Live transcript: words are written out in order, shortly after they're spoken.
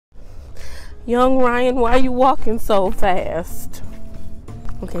Young Ryan, why are you walking so fast?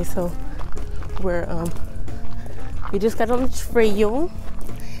 Okay, so we just got on the trail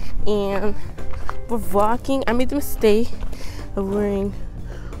and we're walking. I made the mistake of wearing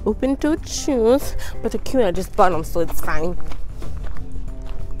open-toed shoes, but they're cute. I just bought them, so it's fine.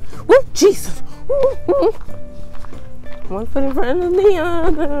 Woo, Jesus! Woo. One foot in front of the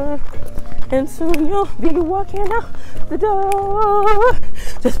other, and soon you'll be walking out the door.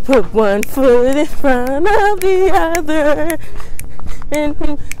 Just put one foot in front of the other,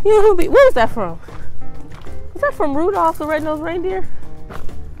 and you'll be. Where's that from? Is that from Rudolph the Red-Nosed Reindeer?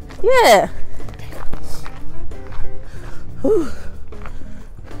 Yeah. Whew.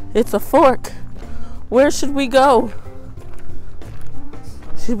 It's a fork. Where should we go?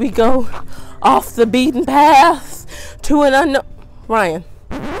 Should we go off the beaten path to an unknown? Ryan.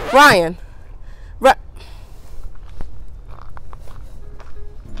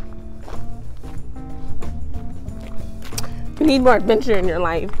 You need more adventure in your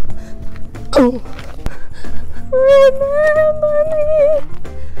life. Oh. Remember me.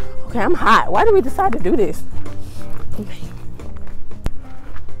 Okay, I'm hot. Why did we decide to do this? Okay.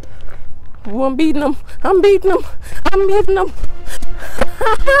 Ooh, I'm beating them.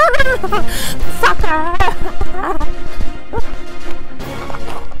 Sucker!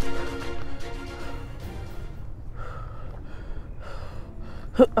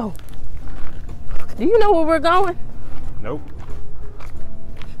 Oh. Do you know where we're going? Nope.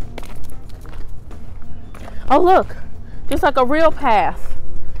 Oh, look. Just like a real path.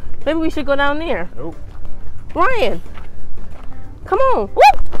 Maybe we should go down there. Nope. Ryan. Come on. Woo!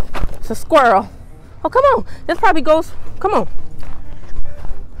 It's a squirrel. Oh, come on. This probably goes. Come on.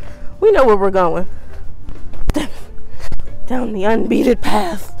 We know where we're going. Down the unbeaten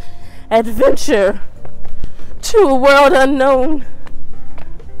path. Adventure to a world unknown.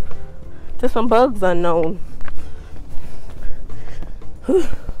 To some bugs unknown. Whew.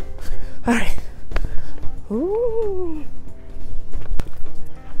 All right. Ooh.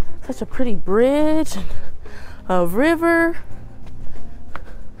 Such a pretty bridge and a river.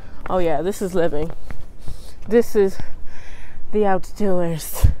 Oh yeah, this is living. This is the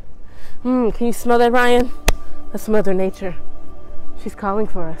outdoors. Can you smell that, Ryan? That's Mother Nature. She's calling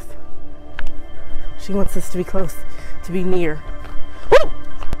for us. She wants us to be close, to be near. Woo!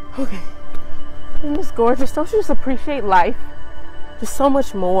 Okay. Isn't this gorgeous? Don't you just appreciate life? There's so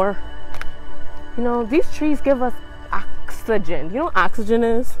much more. You know, these trees give us oxygen. You know what oxygen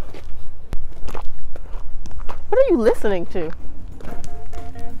is? What are you listening to?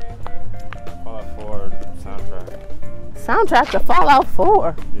 Fallout 4 soundtrack. Soundtrack to Fallout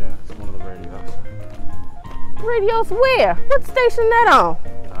 4? Yeah, it's one of the radios. Radios where? What station that on?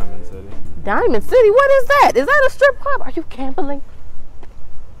 Diamond City. Diamond City? What is that? Is that a strip club? Are you gambling?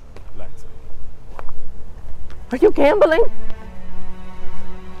 Lexi. Are you gambling?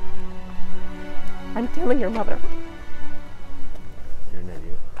 I'm telling your mother. You're an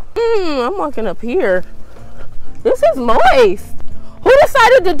idiot. I'm walking up here. This is moist. Who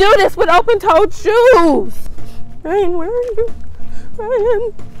decided to do this with open-toed shoes? Ryan, where are you?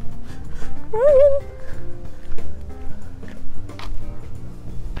 Ryan. Ryan.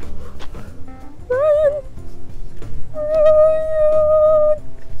 Ryan.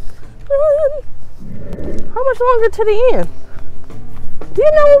 Ryan. How much longer to the end? Do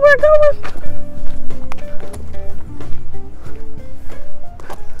you know where we're going?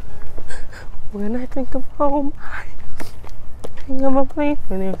 When I think of home, I think of a place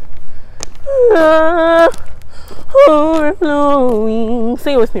in it. Overflowing.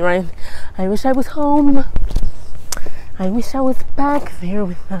 Sing it with me, Ryan. I wish I was home. I wish I was back there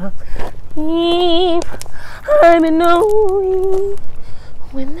without me. I've been knowing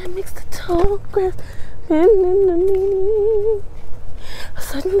when I mix the tall grass in the meaning.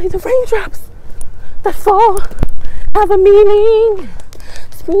 Suddenly the raindrops that fall have a meaning.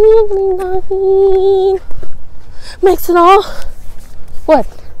 Speaking nothing makes it all what?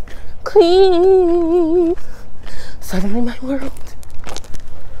 Clean. Suddenly my world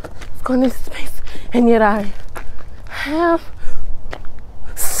has gone into space, and yet I have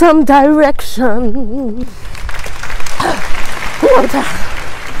some direction. One time.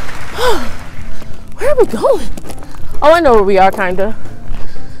 Where are we going? Oh, I know where we are, kinda.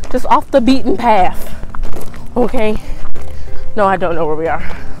 Just off the beaten path. Okay. No, I don't know where we are.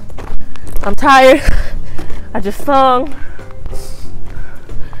 I'm tired. I just sung.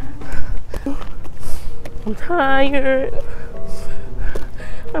 I'm tired.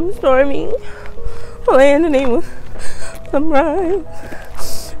 I'm storming. Landing with some rhymes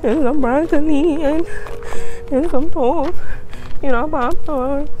and some broccoli and some toast. You know,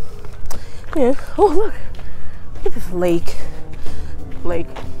 popcorn. Yeah. Oh, look. Look at this lake.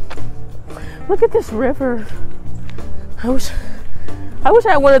 Look at this river. I wish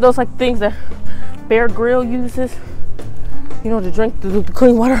I had one of those like things that Bear Grill uses. You know, to drink the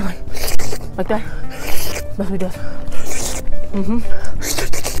clean water like that. That's what he does.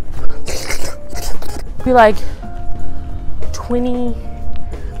 Be like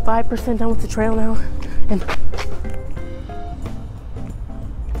 25% done with the trail now, and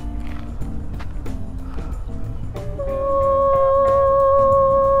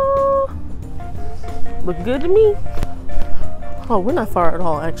look good to me. Oh, we're not far at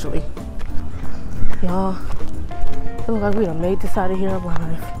all, actually. Y'all, it looks like we done made this out of here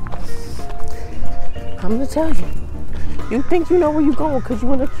alive. I'm gonna tell you, you think you know where you're going because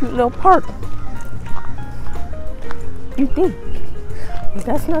you're in a cute little park. You think, but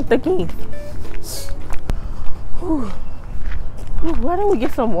that's not the game. Ooh. Ooh, why don't we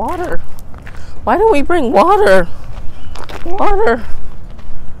get some water? Why don't we bring water? Water.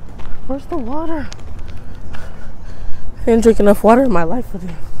 Where's the water? I didn't drink enough water in my life for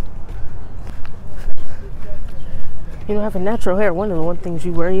this. You know, having natural hair, one of the things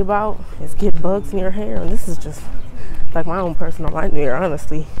you worry about is getting bugs in your hair, and this is just like my own personal nightmare,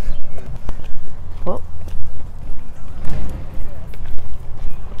 honestly. Well,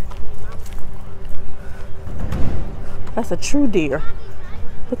 that's a true deer.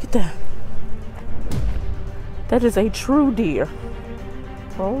 Look at that. That is a true deer.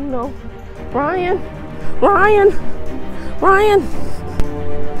 Oh no. Ryan,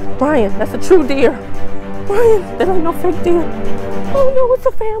 that's a true deer. Ryan, that ain't no fake deer. Oh no, it's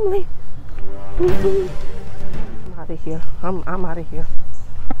a family. I'm out of here. I'm out of here.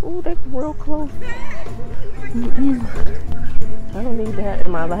 Oh, they're real close. I don't need that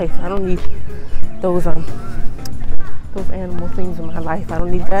in my life. I don't need those animal things in my life. I don't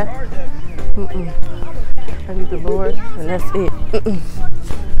need that. I need the Lord, and that's it.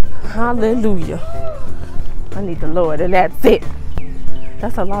 Hallelujah. I need the Lord, and that's it.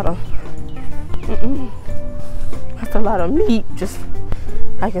 That's a lot of. That's a lot of meat. Just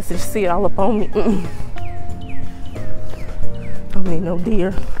I can just see it all up on me. I don't need no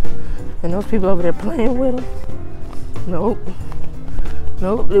deer. And those people over there playing with them. Nope.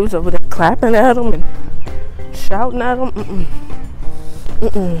 They was over there clapping at them and shouting at them.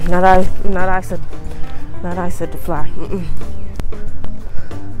 Not I said to fly.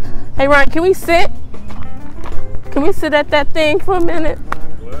 Hey Ryan, can we sit? Can we sit at that thing for a minute?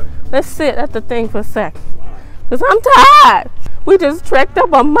 What? Let's sit at the thing for a sec. Cause I'm tired. We just trekked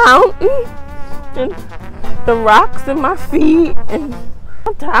up a mountain and the rocks in my feet, and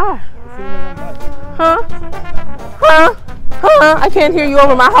I'm tired. Huh? I can't hear you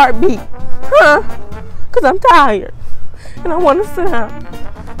over my heartbeat. Cause I'm tired and I want to sit down.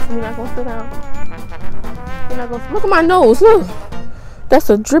 You're not gonna sit down. You're not gonna. Look at my nose. Look, that's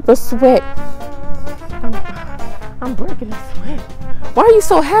a drip of sweat. I'm breaking a sweat. Why are you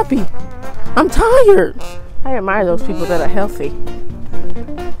so happy? I'm tired. I admire those people that are healthy.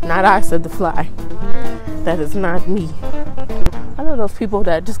 Not I said to fly. That is not me. I love those people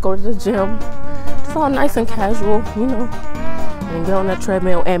that just go to the gym, just all nice and casual, you know, and get on that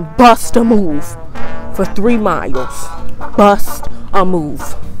treadmill and bust a move for 3 miles. Bust a move.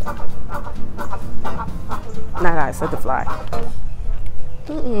 Not I said to fly.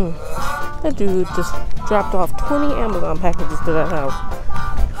 That dude just dropped off 20 Amazon packages to that house.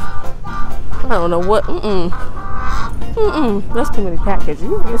 I don't know what. That's too many packages.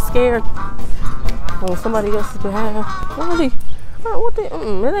 You get scared on somebody else's behalf.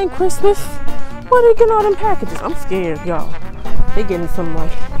 It ain't Christmas. Why are they getting all them packages? I'm scared, y'all. They getting some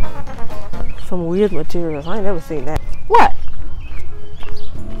weird materials. I ain't never seen that. What?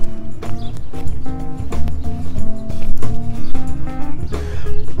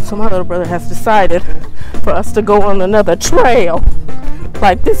 So my little brother has decided for us to go on another trail.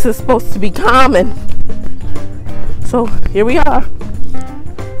 Like this is supposed to be common. So here we are.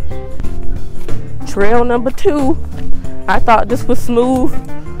 Trail number 2. I thought this was smooth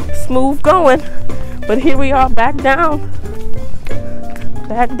going. But here we are back down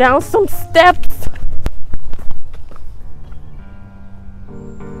some steps.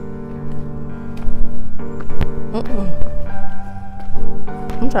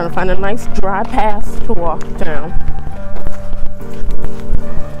 I'm trying to find a nice dry path to walk down.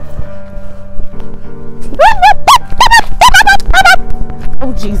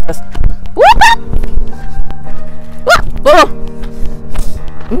 Oh Jesus.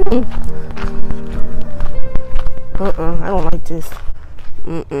 I don't like this.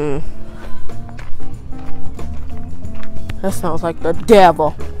 That sounds like the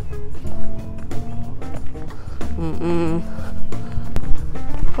devil. Oh,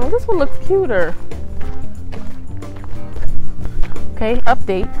 this one looks cuter. Okay,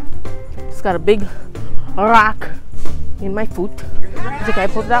 update. Just got a big rock in my foot. It's okay, I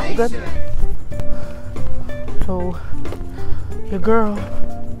pulled it out good. So, your girl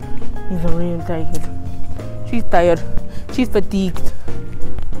is really tired. She's tired. She's fatigued.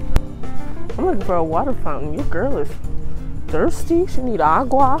 I'm looking for a water fountain. Your girl is thirsty. She need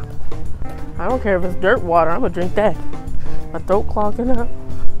agua. I don't care if it's dirt water. I'm gonna drink that. My throat clogging up.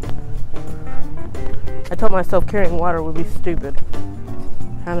 I told myself carrying water would be stupid.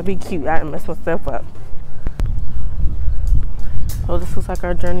 Trying to be cute. I didn't mess myself up. So this looks like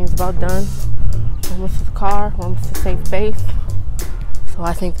our journey is about done. Almost to the car. Almost to safe space. So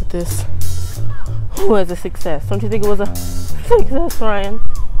I think that this was a success. Don't you think it was a success, Ryan?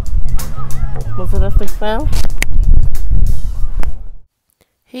 Was it a success?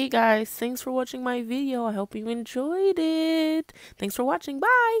 Hey guys, thanks for watching my video. I hope you enjoyed it. Thanks for watching.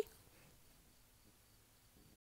 Bye!